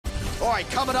right,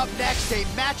 coming up next, a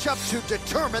matchup to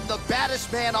determine the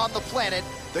baddest man on the planet.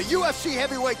 The UFC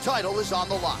heavyweight title is on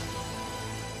the line.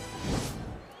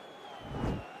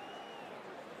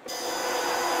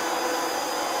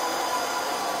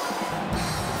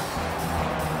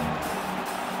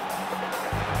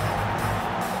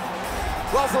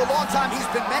 Well, for a long time, he's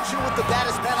been mentioned with the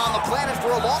baddest men on the planet.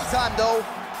 For a long time, though,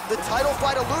 the title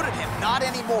fight eluded him. Not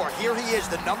anymore. Here he is,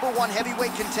 the #1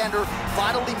 heavyweight contender,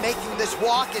 finally making this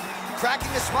walk and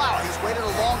cracking a smile. He's waited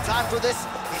a long time for this.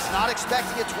 He's not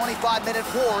expecting a 25-minute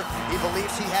war. He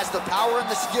believes he has the power and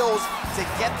the skills to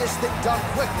get this thing done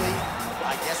quickly.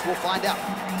 I guess we'll find out.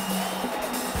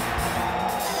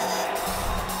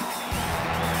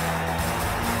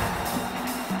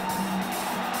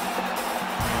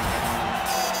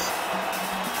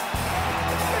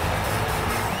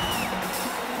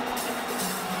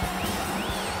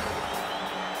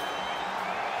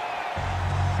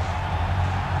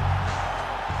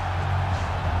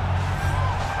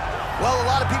 Well, a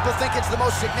lot of people think it's the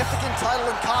most significant title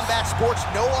in combat sports.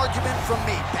 No argument from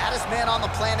me. Baddest man on the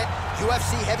planet,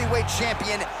 UFC heavyweight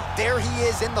champion. There he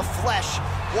is in the flesh.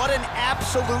 What an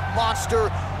absolute monster.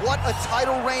 What a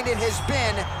title reign it has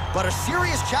been. But a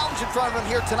serious challenge in front of him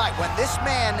here tonight. When this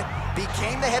man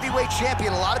became the heavyweight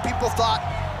champion, a lot of people thought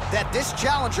that this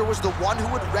challenger was the one who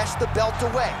would wrest the belt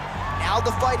away. Now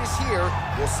the fight is here.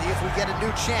 We'll see if we get a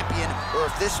new champion or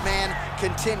if this man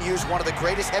continues one of the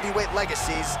greatest heavyweight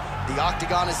legacies the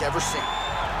Octagon has ever seen.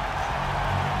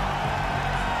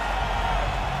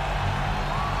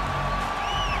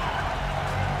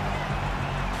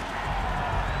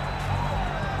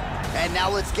 And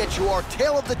now let's get you our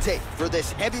tale of the tape for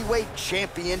this heavyweight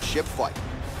championship fight.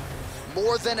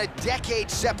 More than a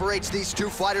decade separates these two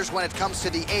fighters when it comes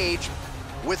to the age,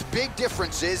 with big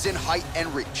differences in height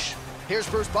and reach. Here's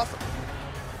Bruce Buffer.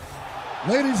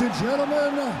 Ladies and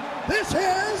gentlemen, this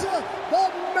is the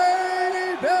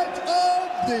main event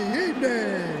of the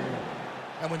evening.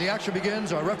 And when the action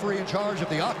begins, our referee in charge of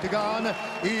the Octagon,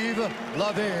 Yves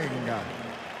Loving.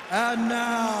 And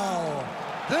now,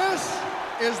 this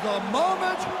is the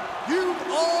moment you've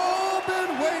all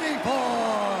been waiting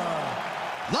for.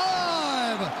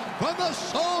 Live from the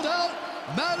sold-out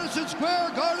Madison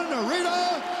Square Garden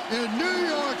Arena in New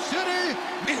York City,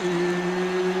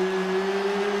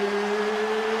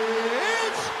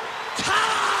 it's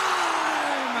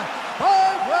time!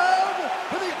 5 rounds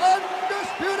for the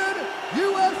undisputed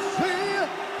UFC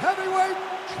Heavyweight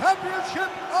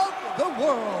Championship of the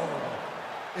world.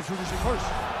 Introducing first,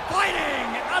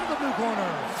 fighting out of the blue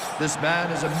corner. This man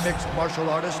is a mixed martial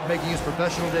artist making his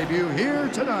professional debut here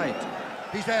tonight.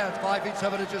 He stands 5 feet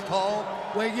 7 inches tall,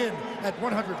 weighing in at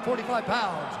 145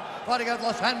 pounds. Fighting out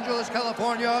Los Angeles,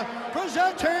 California,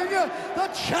 presenting the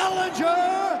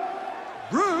challenger,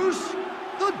 Bruce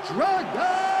the Dragon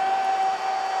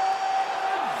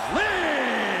Lee.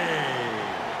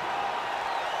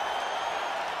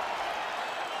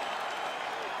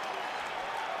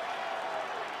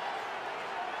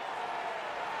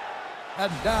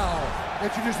 And now,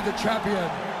 introducing the champion,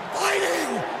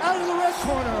 fighting out of the red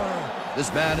corner.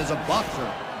 This man is a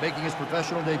boxer, making his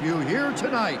professional debut here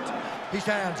tonight. He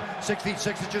stands 6 feet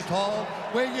 6 inches tall,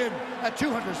 weighing in at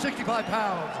 265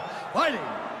 pounds. Fighting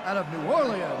out of New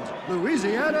Orleans,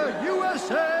 Louisiana,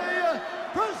 USA,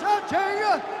 presenting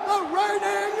the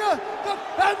reigning,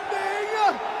 defending,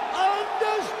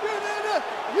 undisputed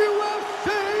UFC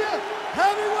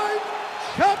heavyweight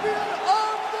champion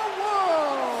of the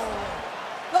world,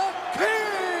 the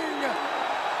King.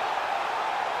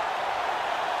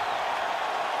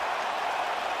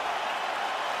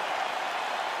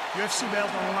 UFC belt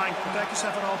on the line. Protect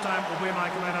yourself at all time. Obey my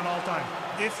command at all time.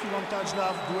 If you want touch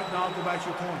love, do it now. Go back to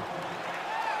your corner.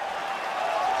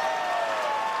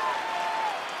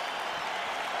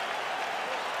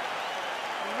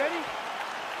 You ready?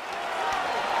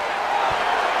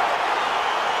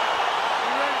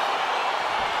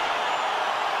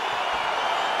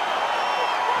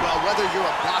 Well, whether you're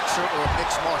a boxer or a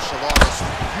mixed martial artist,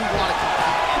 you want to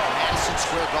compete at Madison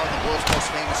Square Garden, the world's most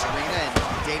famous arena, and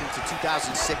dating to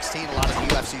 2016, a lot of the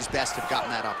UFC's best have gotten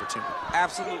that opportunity.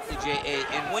 Absolutely, J.A.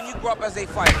 And when you grow up as a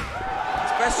fighter,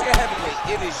 especially a heavyweight,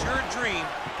 it is your dream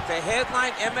to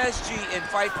headline MSG and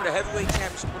fight for the heavyweight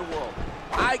championship of the world.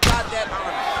 I got that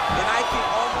honor, and I can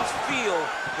almost feel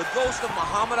the ghost of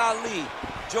Muhammad Ali,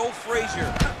 Joe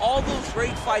Frazier, all those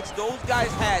great fights those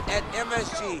guys had at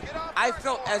MSG. I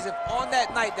felt as if on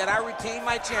that night that I retained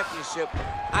my championship,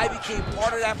 I became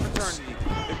part of that fraternity.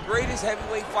 the greatest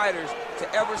heavyweight fighters to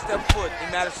ever step foot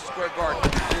in Madison Square Garden.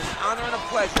 It is an honor and a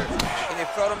pleasure, and it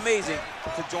felt amazing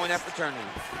to join that fraternity.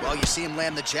 Well, you see him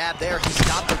land the jab there. He's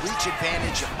got the reach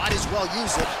advantage. Might as well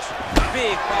use it.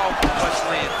 Big, powerful punch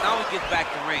lands. Now he gets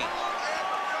back to range.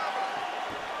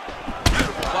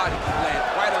 Beautiful body kick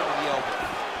lands right under the elbow.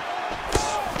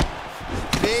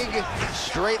 Big,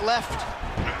 straight left.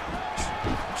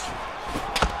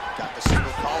 Got the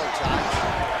single collar tie.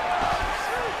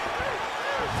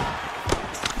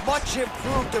 Much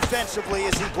improved defensively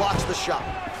as he blocks the shot.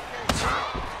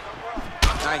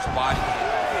 Nice body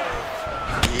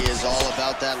kick. He is all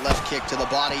about that left kick to the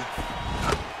body.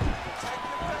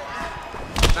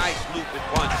 Nice looping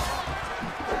punch.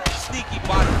 Sneaky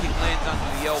body kick lands under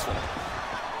the elbow.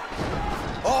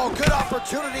 Oh, good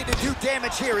opportunity to do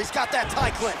damage here. He's got that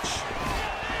tie clinch.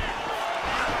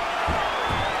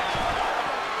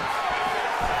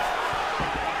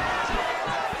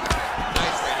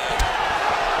 Nice right hand.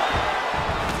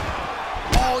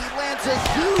 Oh, he lands a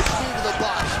huge knee to the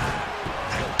body.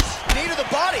 Knee to the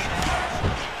body.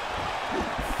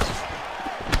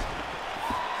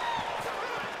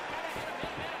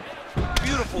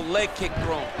 Beautiful leg kick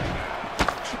thrown.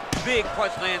 Big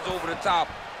punch lands over the top.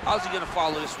 How's he gonna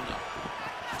follow this one up?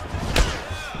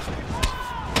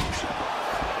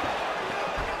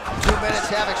 2 minutes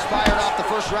have expired off the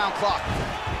first round clock.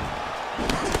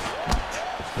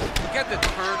 Look at the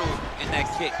turtle in that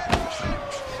kick.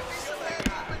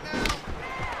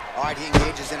 All right, he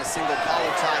engages in a single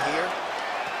collar tie here.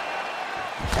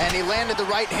 And he landed the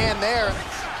right hand there.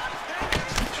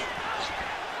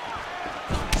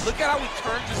 Look at how he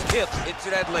turns his hip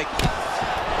into that leg kick.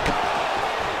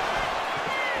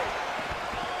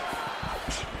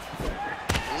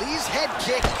 Lee's head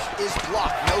kick is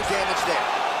blocked. No damage there.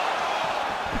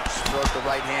 Throws the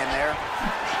right hand there.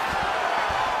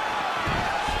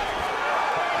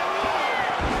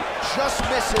 Just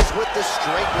misses with the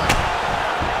straight leg.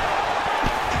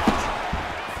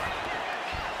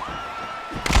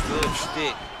 Good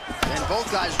stick. And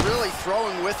both guys really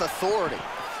throwing with authority.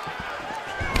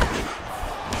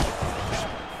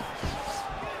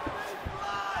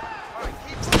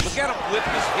 Look at him whip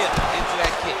his hip into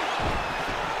that kick.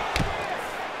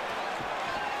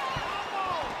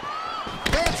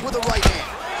 Lands with the right hand.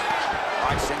 All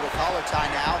right, single collar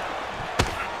tie now.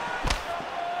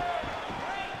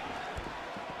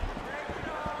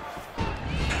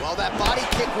 Well, that body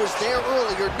kick was there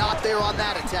earlier, not there on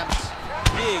that attempt.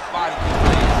 Big body kick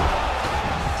lands.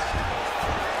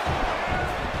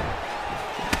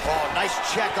 Oh, nice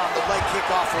check on the leg kick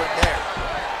offering there.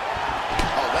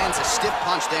 Oh, lands a stiff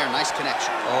punch there. Nice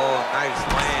connection. Oh, nice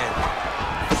land.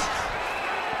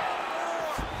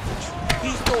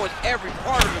 He's throwing every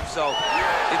part of himself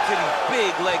into these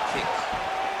big leg kicks.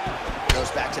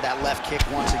 Goes back to that left kick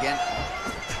once again.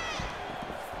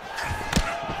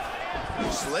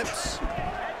 Slips.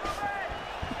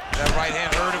 That right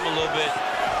hand hurt him a little bit.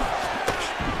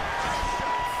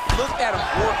 Look at him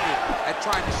working at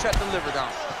trying to shut the liver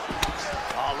down.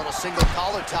 Oh, a little single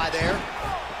collar tie there.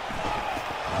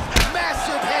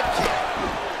 Massive head kick.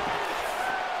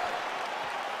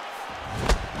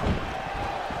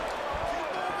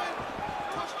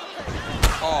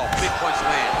 Oh, big punch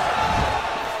lands.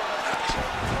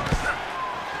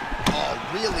 Oh,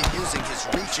 really using his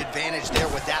reach advantage there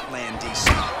with that land,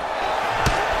 DC.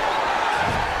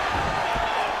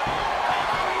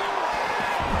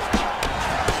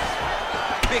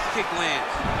 Big kick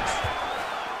lands.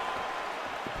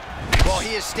 Well,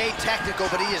 he has stayed technical,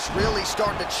 but he is really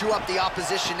starting to chew up the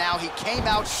opposition now. He came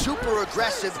out super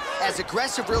aggressive, as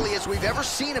aggressive really as we've ever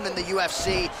seen him in the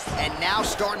UFC, and now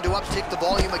starting to uptick the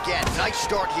volume again. Nice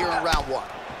start here in round one.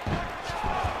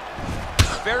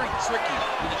 Very tricky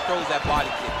when he throws that body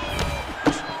kick.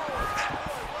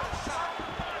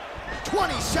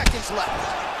 20 seconds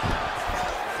left.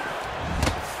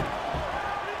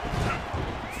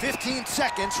 15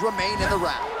 seconds remain in the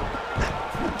round.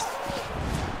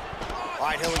 All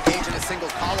right, he'll engage in a single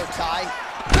collar tie.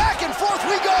 Back and forth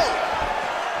we go!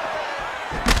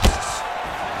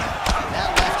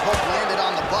 That left hook landed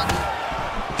on the button.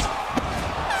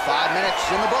 5 minutes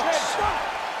in the books. All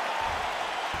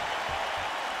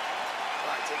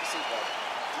right, take a seat, buddy.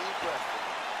 Deep breath.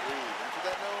 Breathe in through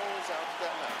that nose, out through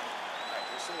that mouth. All right,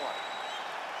 here's some water.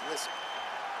 Listen,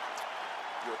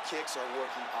 your kicks are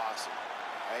working awesome.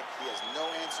 All right, he has no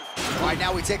answer for you. All right,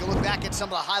 now we take a look back at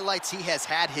some of the highlights. He has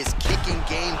had his kicking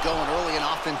game going early and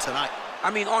often tonight.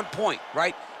 I mean, on point,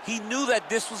 right? He knew that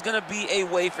this was going to be a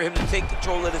way for him to take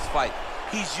control of this fight.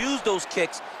 He's used those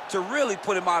kicks to really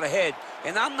put him out ahead,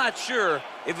 and I'm not sure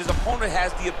if his opponent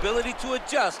has the ability to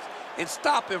adjust and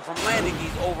stop him from landing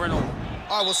these over and over.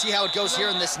 All right, we'll see how it goes here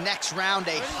in this next round.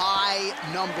 A high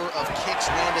number of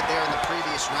kicks landed there in the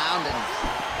previous round, and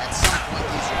at some point,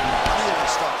 these will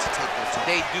really start to take their toll.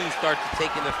 They do start to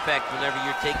take an effect whenever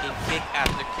you're taking kick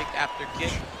after kick after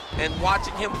kick, and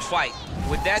watching him fight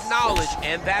with that knowledge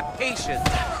and that patience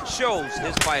shows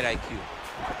his fight IQ.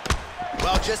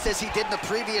 Well, just as he did in the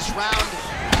previous round,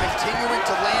 continuing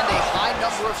to land a high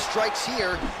number of strikes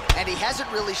here, and he hasn't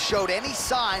really showed any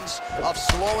signs of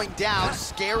slowing down.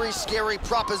 Scary, scary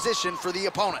proposition for the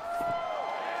opponent.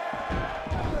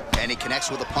 And he connects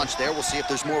with a punch there. We'll see if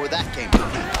there's more where that came from.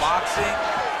 Boxing,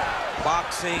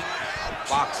 boxing,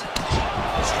 boxing.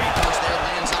 The street punch there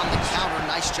lands on the counter.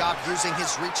 Nice job using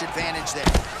his reach advantage there.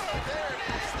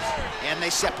 And they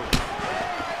separate.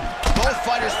 Both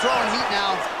fighters throwing heat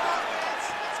now.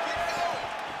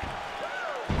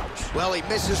 Well, he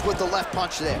misses with the left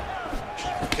punch there.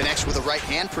 Connects with a right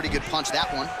hand. Pretty good punch,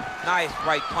 that one. Nice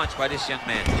right punch by this young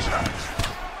man.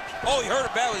 Oh, he hurt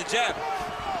it bad with a jab.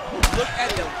 Look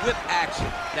at the whip action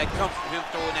that comes from him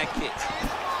throwing that kick.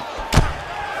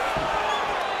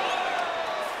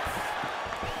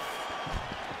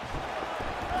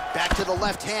 Back to the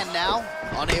left hand now,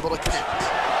 unable to connect.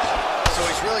 So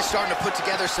he's really starting to put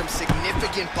together some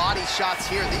significant body shots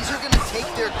here. These are going to take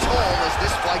their toll as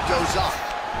this fight goes on.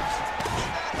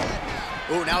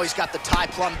 Oh, now he's got the tie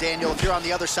plum, Daniel. If you're on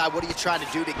the other side, what are you trying to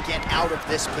do to get out of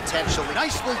this potentially?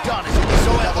 Nicely done.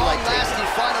 So at long last, he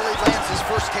finally lands his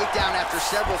first takedown after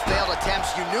several failed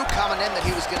attempts. You knew coming in that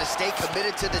he was going to stay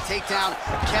committed to the takedown,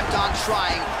 kept on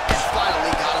trying, and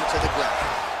finally got him to the ground.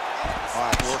 All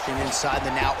right, working inside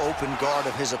the now open guard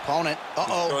of his opponent.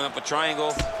 Uh-oh. Throwing up a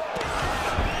triangle.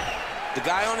 The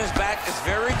guy on his back is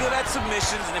very good at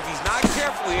submissions, and if he's not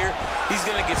careful here, he's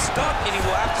going to get stuck, and he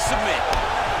will have to submit.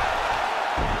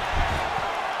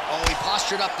 Oh, he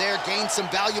postured up there, gained some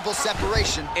valuable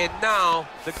separation. And now,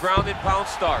 the ground and pound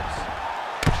starts.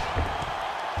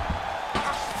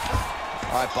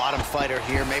 All right, bottom fighter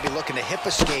here, maybe looking to hip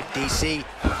escape, DC.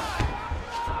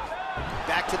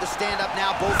 Back to the stand-up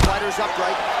now, both fighters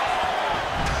upright.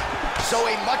 So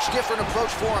a much different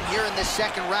approach for him here in this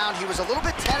second round. He was a little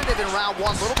bit tentative in round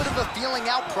one, a little bit of a feeling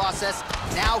out process.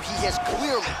 Now he has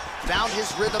clearly found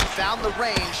his rhythm, found the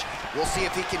range. We'll see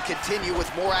if he can continue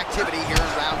with more activity here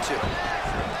in round two.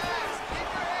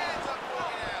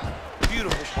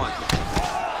 Beautiful punch.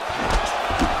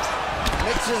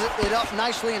 Mixes it up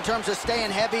nicely in terms of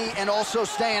staying heavy and also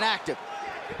staying active.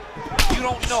 You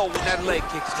don't know when that leg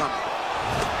kick's coming.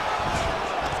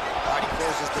 All right, he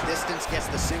closes the distance, gets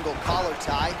the single collar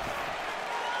tie.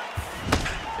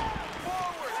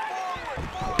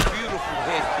 Beautiful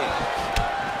head kick.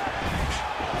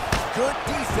 Good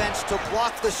defense to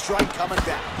block the strike coming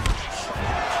back.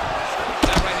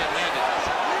 That right hand landed.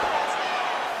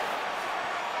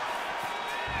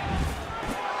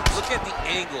 Look at the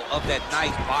angle of that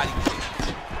nice body kick.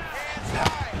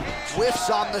 Whiffs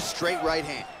on the straight right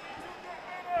hand.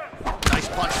 Nice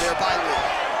punch there by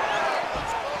Lee.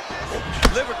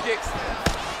 Liver kicks.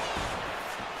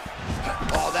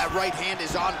 Oh, that right hand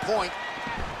is on point.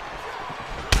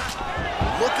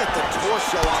 Look at the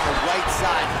torso on the right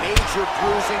side. Major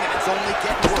bruising, and it's only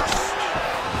getting worse.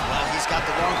 Well, he's got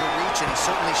the longer reach, and he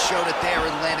certainly showed it there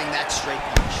in landing that straight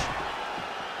punch.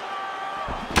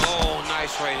 Oh,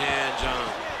 nice right hand, John.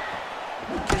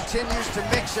 Continues to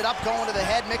mix it up, going to the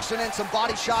head, mixing in some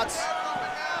body shots.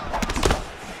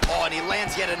 Oh, and he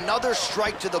lands yet another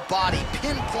strike to the body.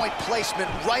 Pinpoint placement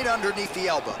right underneath the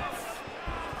elbow.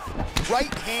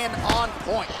 Right hand on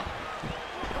point.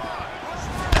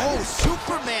 Oh,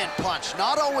 Superman punch.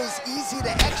 Not always easy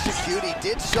to execute. He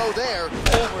did so there.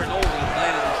 Over and over, he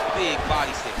landed this big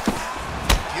body kick.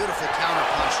 Beautiful counter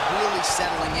punch, really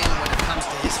settling in when it comes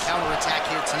to his counterattack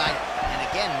here tonight. And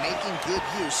again, making good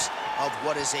use of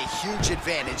what is a huge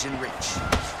advantage in reach.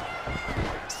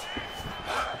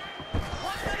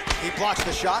 He blocks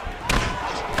the shot.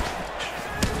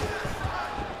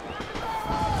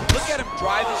 Look at him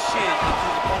drive his shin into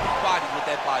the opponent's body with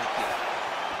that body kick.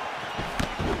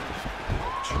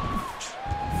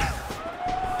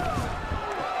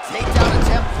 Takedown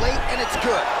attempt late, and it's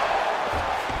good.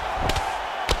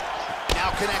 Now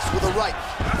connects with a right.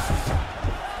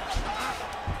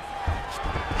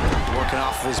 Working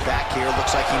off of his back here.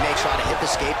 Looks like he may try to hip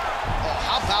escape. Oh,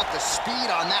 how about the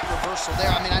speed on that reversal there?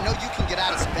 I mean, I know you can get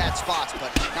out of some bad spots,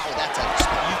 but not with that type of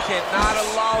speed. You cannot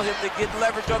allow him to get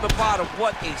leverage on the bottom.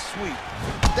 What a sweep.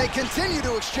 They continue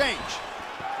to exchange.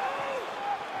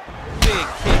 Big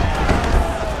kick.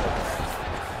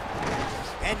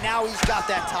 And now he's got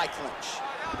that tie clinch.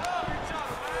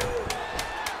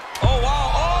 Oh,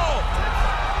 wow. Oh!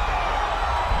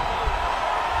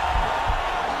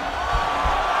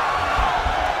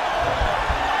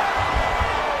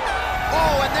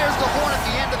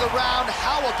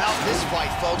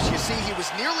 folks. You see, he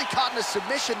was nearly caught in a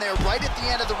submission there right at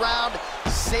the end of the round.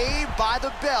 Saved by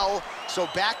the bell. So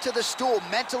back to the stool.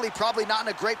 Mentally probably not in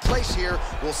a great place here.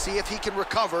 We'll see if he can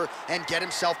recover and get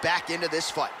himself back into this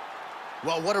fight.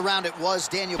 Well, what a round it was.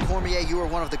 Daniel Cormier, you are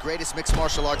one of the greatest mixed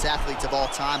martial arts athletes of all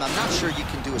time. I'm not sure you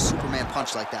can do a Superman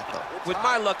punch like that, though. With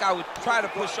my luck, I would try to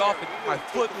push off, and my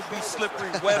foot would be slippery,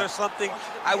 wet or something.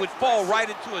 I would fall right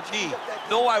into a knee.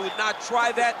 No, I would not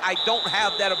try that. I don't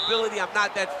have that ability. I'm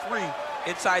not that free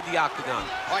inside the octagon.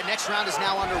 All right, next round is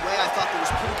now underway. I thought there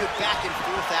was pretty good back and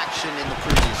forth action in the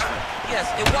previous round. Yes,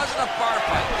 it wasn't a bar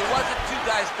fight. It wasn't two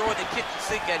guys throwing the kitchen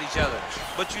sink at each other.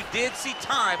 But you did see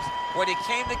times where they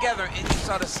came together and you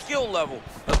saw the skill level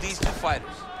of these two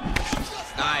fighters.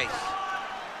 Nice.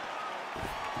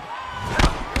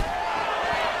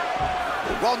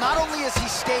 Well, not only has he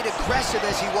stayed aggressive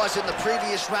as he was in the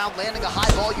previous round, landing a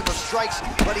high volume of strikes,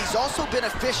 but he's also been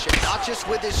efficient, not just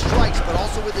with his strikes, but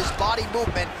also with his body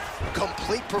movement.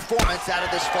 Complete performance out of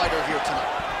this fighter here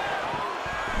tonight.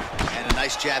 And a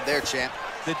nice jab there, champ.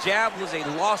 The jab was a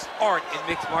lost art in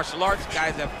mixed martial arts.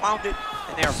 Guys have found it,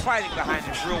 and they are fighting behind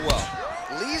it real well.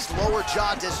 Lee's lower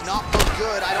jaw does not look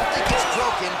good. I don't think it's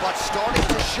broken, but starting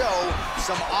to show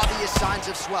some obvious signs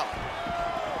of swelling.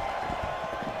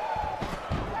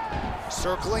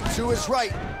 Circling to his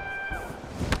right.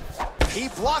 He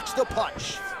blocks the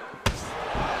punch.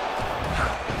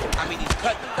 I mean, he's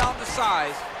cutting down the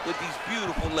size with these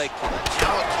beautiful leg kicks.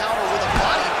 Now a counter with a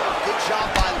body. Good job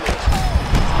by Lee.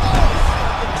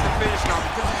 Getting to the finish now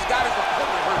because he's got his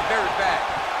opponent hurt very bad.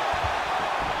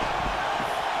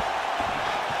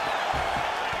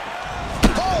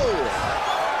 Oh!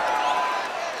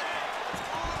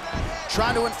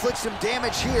 Trying to inflict some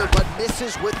damage here, but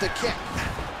misses with the kick.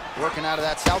 Working out of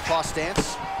that southpaw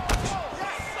stance.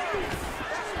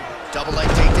 Double leg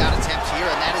takedown attempt here,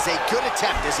 and that is a good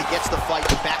attempt as he gets the fight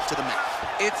back to the mat.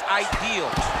 It's ideal.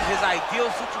 His ideal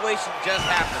situation just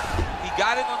happened. He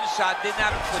got in on the shot, didn't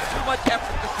have to put too much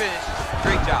effort to finish.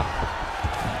 Great job.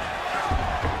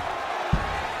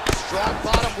 Strong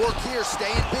bottom work here,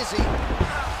 staying busy.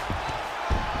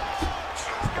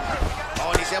 Oh,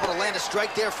 and he's able to land a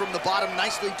strike there from the bottom.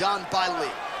 Nicely done by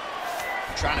Lee.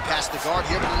 Trying to pass the guard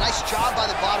here, but a nice job by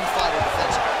the bottom fighter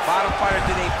defensively. Bottom fighter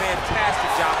did a fantastic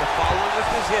job of following with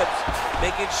his hips,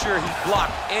 making sure he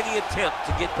blocked any attempt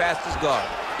to get past his guard.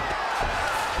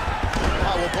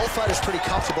 Well, both fighters pretty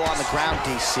comfortable on the ground,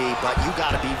 DC, but you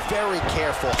got to be very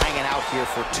careful hanging out here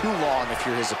for too long if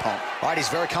you're his opponent. All right, he's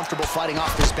very comfortable fighting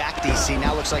off this back, DC.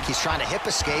 Now looks like he's trying to hip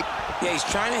escape. Yeah, he's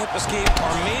trying to hip escape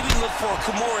or maybe look for a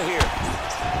Kimura here.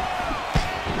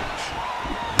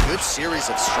 Good series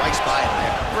of strikes by him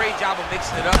there. Great job of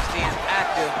mixing it up, staying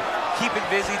active, keeping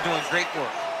busy, doing great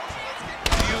work.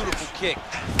 Beautiful kick.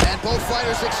 And both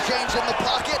fighters exchange in the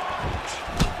pocket.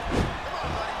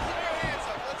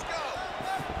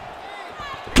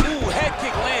 Ooh, head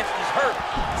kick lands, he's hurt.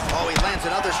 Oh, he lands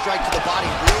another strike to the body,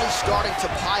 really starting to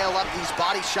pile up these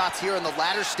body shots here in the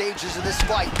latter stages of this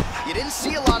fight. You didn't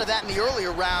see a lot of that in the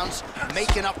earlier rounds,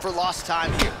 making up for lost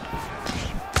time here.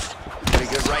 Pretty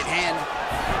good right hand.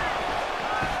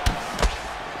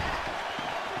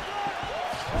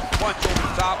 Punch over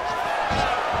the top.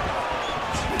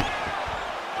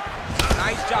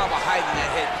 Nice job of hiding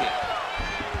that head kick.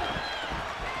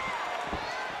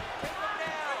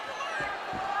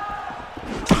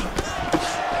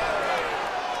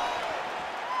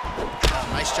 Oh,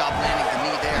 nice job landing the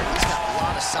knee there. He's got a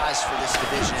lot of size for this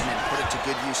division and put it to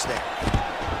good use there.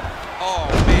 Oh,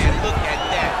 man, look at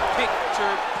that.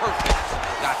 Picture perfect.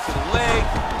 Got to the leg,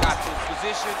 got to his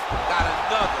position, got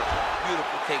another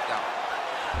beautiful takedown.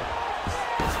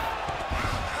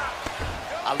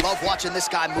 I love watching this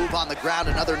guy move on the ground.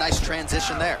 Another nice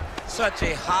transition there. Such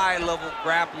a high-level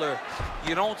grappler.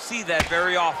 You don't see that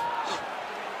very often.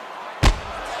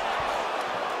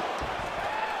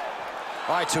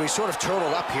 All right, so he's sort of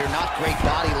turtled up here. Not great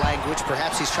body language.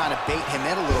 Perhaps he's trying to bait him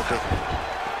in a little bit.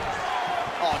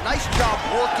 Oh, nice job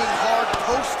working hard,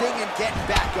 posting, and getting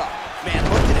back up. Man,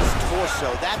 look at his torso.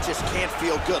 That just can't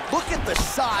feel good. Look at the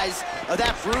size of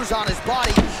that bruise on his body,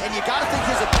 and you got to think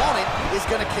his opponent is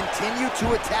going to continue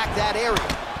to attack that area.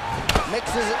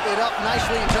 Mixes it up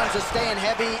nicely in terms of staying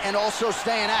heavy and also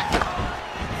staying active.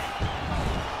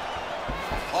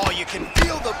 Oh, you can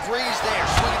feel the breeze there.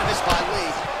 Swing and a miss by Lee.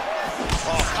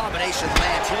 Oh, combination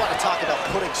lands. You want to talk about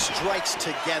putting strikes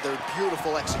together.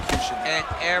 Beautiful execution. And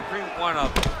every one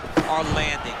of them are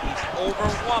landing. He's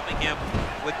overwhelming him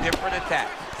with different attacks.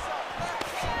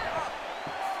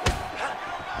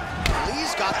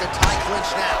 Lee's got the tie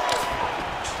clinch now.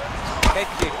 Head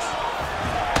kick.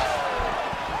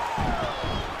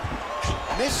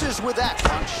 Misses with that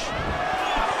punch.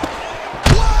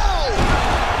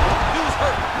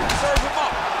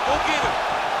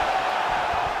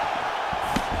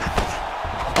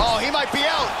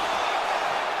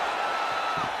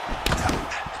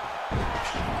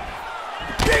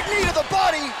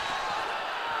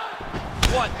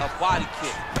 body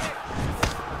kick.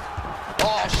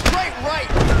 Oh, straight right.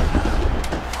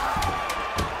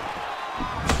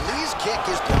 Lee's kick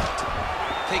is blocked.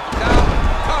 Take it down,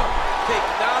 cover. Take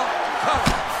it down,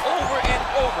 cover. Over and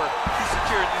over, he's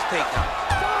securing this takedown.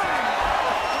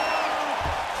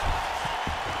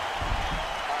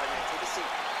 Take a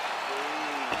seat.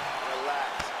 Breathe.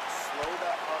 Relax. Slow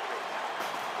that heart rate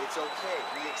down. It's okay.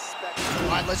 We expect it.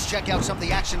 All right, let's check out some of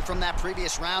the action from that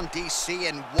previous round, DC,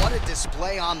 and what a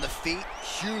display on the feet.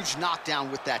 Huge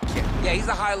knockdown with that kick. Yeah, he's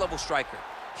a high-level striker.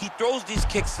 He throws these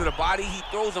kicks to the body. He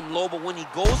throws them low, but when he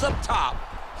goes up top,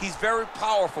 he's very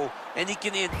powerful, and he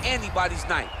can end anybody's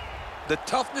night. The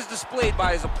toughness displayed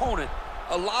by his opponent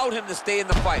allowed him to stay in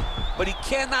the fight, but he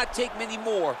cannot take many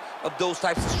more of those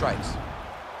types of strikes.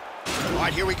 All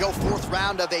right, here we go, fourth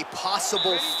round of a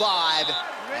possible 5.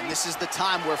 And this is the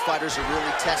time where fighters are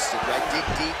really tested, right? Dig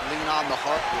deep, lean on the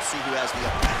heart. We'll see who has the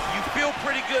upper hand. You feel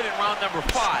pretty good in round number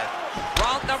 5.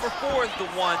 Round number 4 is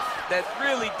the one that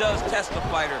really does test the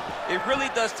fighter. It really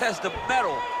does test the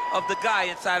mettle of the guy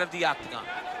inside of the octagon.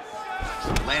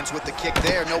 Lands with the kick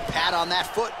there, no pad on that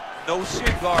foot. No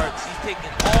shin guards. He's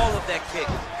taking all of that kick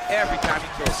every time he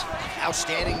throws.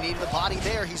 Outstanding knee to the body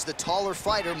there. He's the taller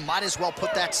fighter. Might as well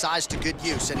put that size to good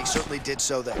use, and he certainly did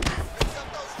so there.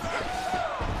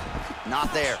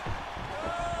 Not there.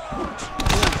 Ooh,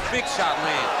 big shot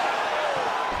land.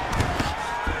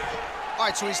 All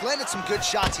right, so he's landed some good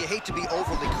shots. You hate to be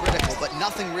overly critical, but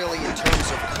nothing really in terms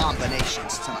of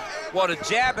combinations tonight. Well, the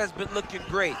jab has been looking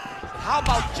great. How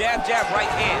about jab, jab,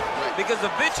 right hand? Because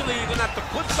eventually you're gonna have to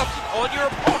put something on your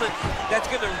opponent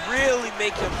that's gonna really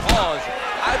make him pause.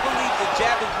 I believe the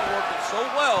jab has been working so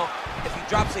well, if he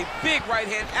drops a big right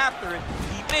hand after it,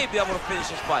 he may be able to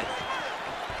finish his fight.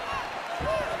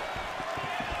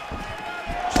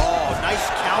 Oh, nice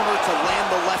counter to land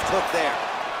the left hook there.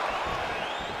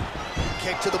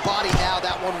 Kick to the body now,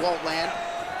 that one won't land.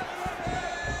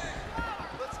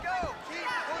 Let's go. Keep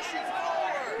pushing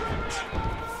forward.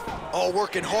 Oh,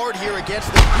 working hard here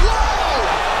against the... Whoa!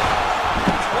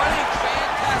 What a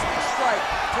fantastic strike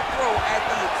to throw at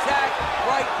the exact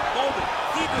right moment.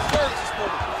 He deserves this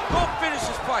moment. Go finish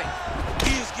his fight.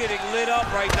 He is getting lit up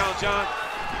right now, John.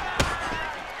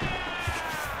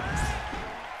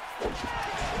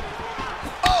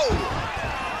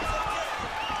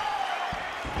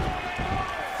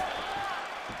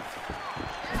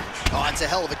 Oh, it's a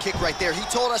hell of a kick right there. He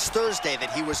told us Thursday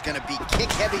that he was going to be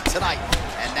kick-heavy tonight,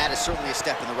 and that is certainly a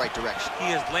step in the right direction.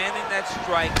 He is landing that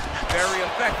strike very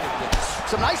effectively.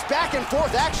 Some nice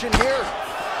back-and-forth action here.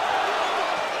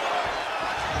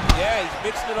 Yeah, he's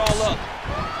mixing it all up.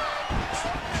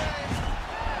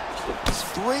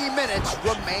 3 minutes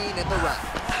remain in the round.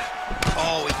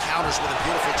 Oh, he counters with a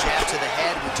beautiful jab to the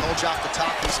head. We told you off the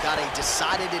top he's got a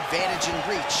decided advantage in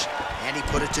reach, and he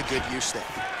put it to good use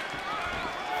there.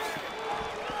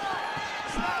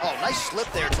 Oh, nice slip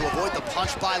there to avoid the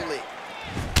punch by Lee.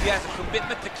 He has a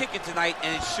commitment to kicking tonight,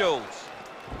 and it shows.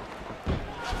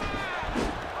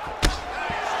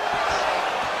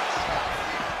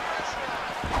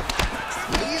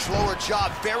 Lee's lower jaw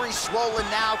very swollen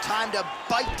now. Time to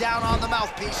bite down on the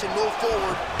mouthpiece and move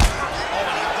forward. Oh,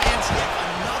 and he lands yet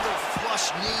another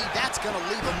flush knee. That's going to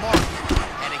leave a mark.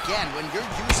 And again, when you're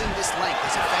using this length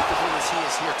as effectively as he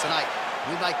is here tonight,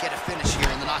 we might get a finish here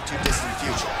in the not-too-distant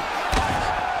future.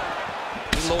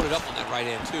 He loaded up on that right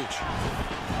hand, too.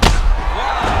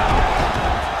 Wow.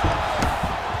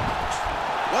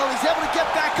 Well, he's able to get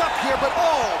back up here, but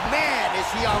oh, man, is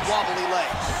he on wobbly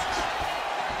legs.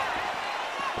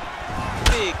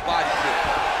 Big body kick.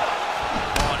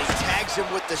 Oh, and he tags him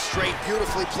with the straight.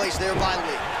 Beautifully placed there by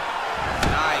Lee.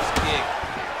 Nice kick.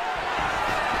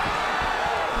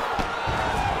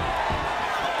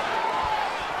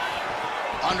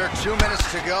 Under 2 minutes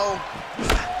to go.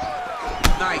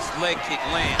 Nice leg kick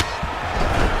lands.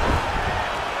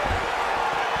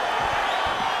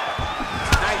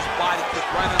 Nice body kick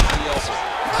right under the elbow.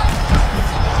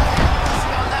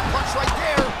 See on that punch right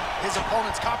there. His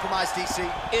opponent's compromised, DC.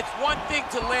 It's one thing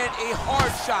to land a hard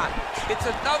shot. It's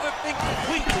another thing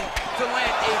completely to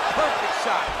land a perfect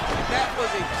shot. That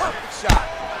was a perfect shot.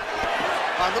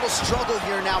 A little struggle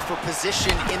here now for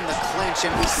position in the clinch,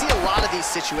 and we see a lot of these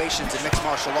situations in mixed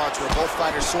martial arts where both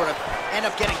fighters sort of end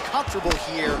up getting comfortable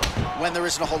here when there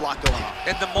isn't a whole lot going on.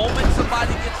 And the moment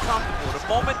somebody gets comfortable, the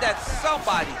moment that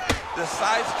somebody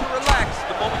decides to relax,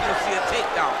 the moment you'll see a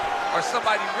takedown or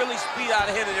somebody really speed out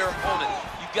ahead of their opponent.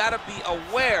 You gotta be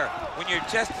aware when you're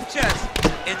chest to chest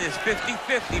in this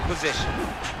 50-50 position.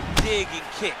 Dig and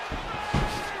kick.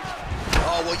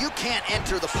 Oh, well, you can't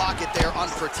enter the pocket there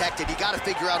unprotected. You got to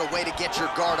figure out a way to get your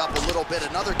guard up a little bit.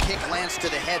 Another kick lands to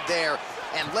the head there.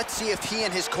 And let's see if he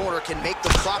and his corner can make the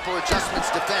proper adjustments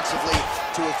defensively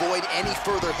to avoid any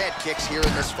further head kicks here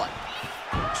in this fight.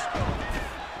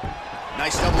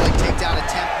 Nice double leg takedown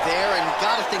attempt there, and you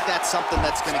gotta think that's something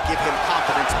that's gonna give him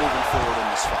confidence moving forward in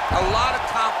this fight. A lot of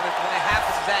confidence when it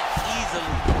happens that easily.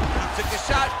 He took a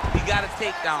shot, he got a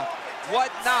takedown.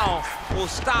 What now will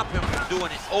stop him from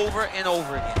doing it over and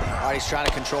over again? All right, he's trying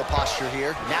to control posture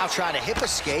here. Now trying to hip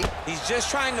escape. He's just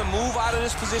trying to move out of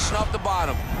this position off the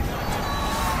bottom.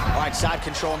 All right, side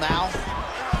control now.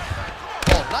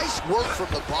 Oh, nice work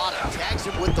from the bottom. Tags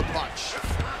him with the punch.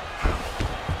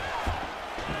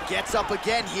 Gets up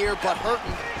again here, but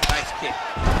hurting. Nice kick.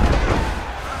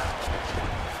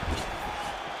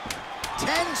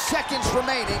 10 seconds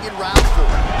remaining in round 4.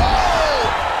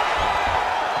 Oh!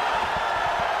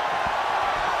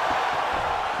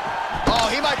 Oh,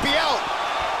 he might be out.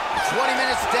 20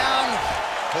 minutes down,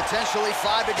 potentially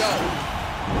 5 to go.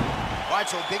 All right,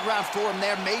 so a big round for him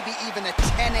there, maybe even a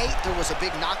 10-8. There was a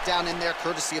big knockdown in there,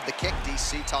 courtesy of the kick.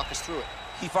 DC, talk us through it.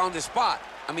 He found his spot.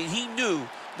 I mean, he knew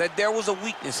that there was a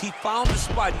weakness. He found the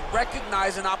spot. He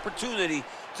recognized an opportunity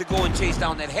to go and chase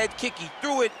down that head kick. He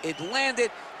threw it, it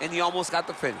landed, and he almost got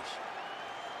the finish.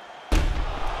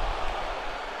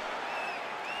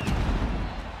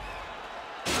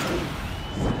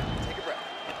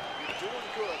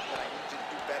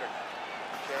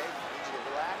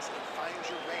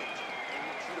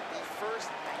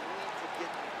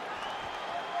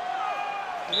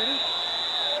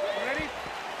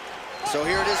 So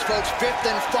here it is, folks, 5th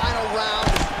and final round.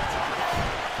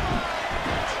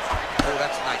 Oh,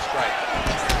 that's a nice strike.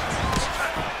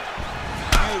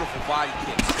 Beautiful body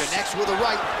kick. Connects with a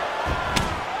right.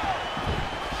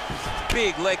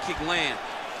 Big leg kick land.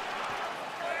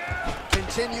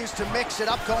 Continues to mix it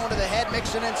up, going to the head,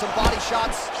 mixing in some body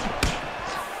shots.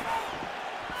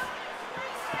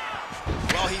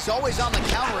 Well, he's always on the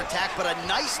counterattack, but a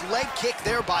nice leg kick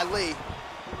there by Lee.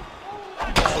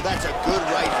 Oh, that's a good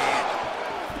right hand.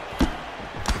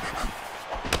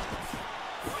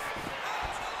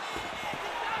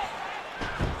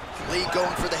 Lee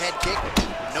going for the head kick.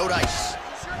 No dice.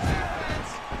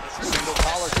 Single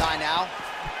collar tie now.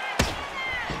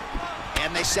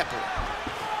 And they separate.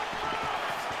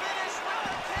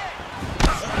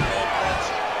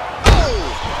 Oh!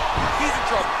 He's in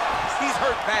trouble. He's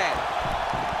hurt bad.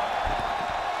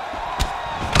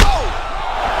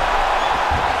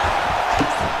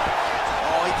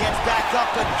 Back up,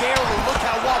 but barely. Look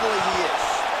how wobbly he is.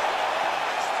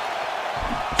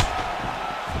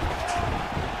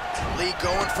 Lee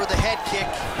going for the head kick.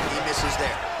 He misses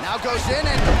there. Now goes in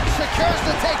and secures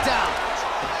the takedown.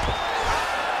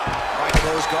 All right,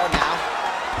 close guard now.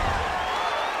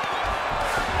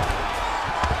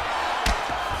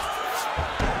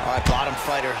 All right, bottom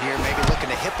fighter here, maybe looking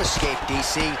to hip escape,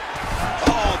 DC.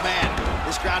 Oh, man.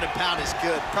 This ground and pound is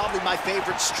good. Probably my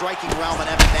favorite striking realm in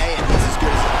MMA, and he's as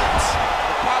good as it gets.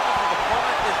 The problem with the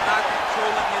opponent is not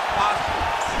controlling his posture.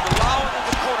 He's allowing his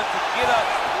opponent to get up,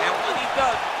 and when he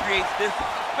does, he creates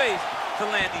distance and space to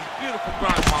land these beautiful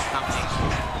ground and pound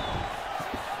combinations.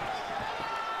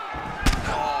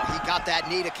 Oh, he got that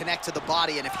knee to connect to the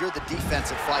body, and if you're the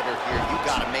defensive fighter here, you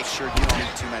got to make sure you don't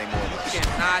eat too many more of those. You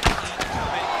cannot eat too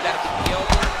many. That's the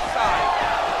elbow inside.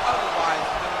 Otherwise,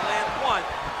 you're going to land one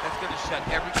that's going to shut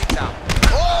everything down.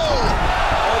 Oh!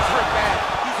 Oh, he's hurt bad.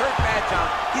 He's hurt bad, John.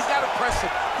 He's got to press it.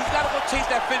 He's got to go chase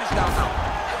that finish down now.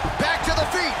 Back to the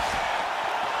feet.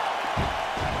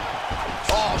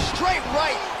 Oh, straight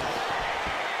right.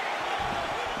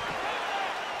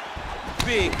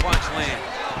 Big punch land.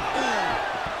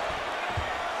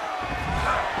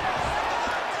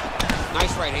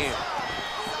 Nice right hand.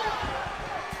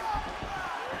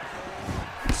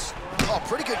 Oh,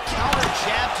 pretty good counter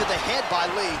jab to the head by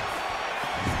Lee.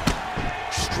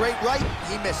 Straight right,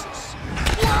 he misses.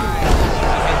 Oh,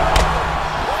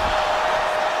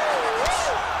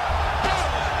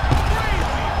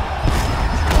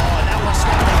 and that one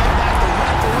snapped the head back. The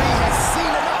referee has seen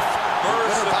enough.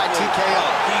 Winner by TKO.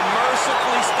 He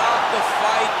mercifully stopped the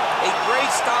fight. A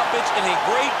great stoppage and a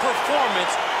great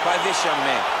performance by this young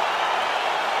man.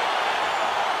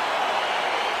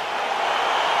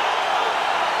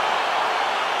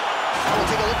 We'll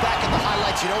take a look back at the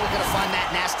highlights. You know we're going to find that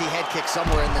nasty head kick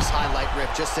somewhere in this highlight rip.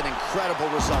 Just an incredible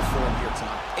result for him here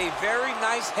tonight. A very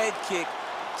nice head kick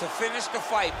to finish the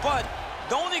fight, but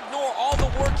don't ignore all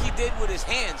the work he did with his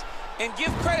hands and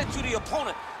give credit to the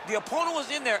opponent. The opponent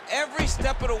was in there every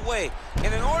step of the way,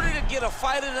 and in order to get a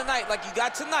fight of the night like you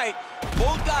got tonight,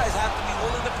 both guys have to be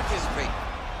willing to participate.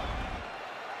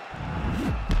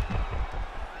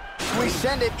 We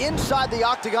send it inside the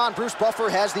octagon. Bruce Buffer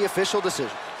has the official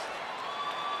decision.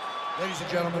 Ladies and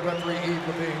gentlemen, referee Yves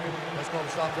Levine has called a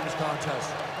stop to this contest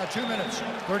at 2 minutes,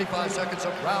 35 seconds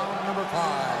of round number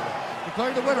 5.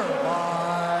 Declaring the winner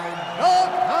by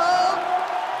knockout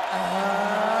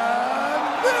and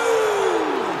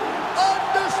new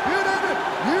undisputed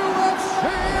UFC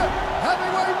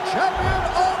heavyweight champion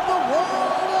of the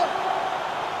world,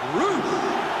 Bruce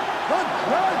the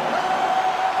Dragon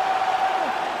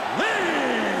Lee.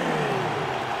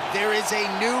 There is a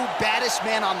new baddest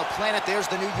man on the planet. There's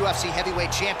the new UFC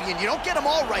heavyweight champion. You don't get them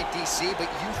all right, DC,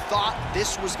 but you thought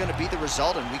this was going to be the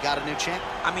result, and we got a new champ.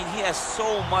 I mean, he has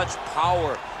so much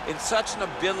power and such an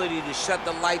ability to shut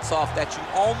the lights off that you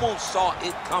almost saw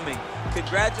it coming.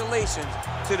 Congratulations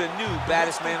to the new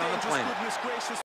baddest man on the planet.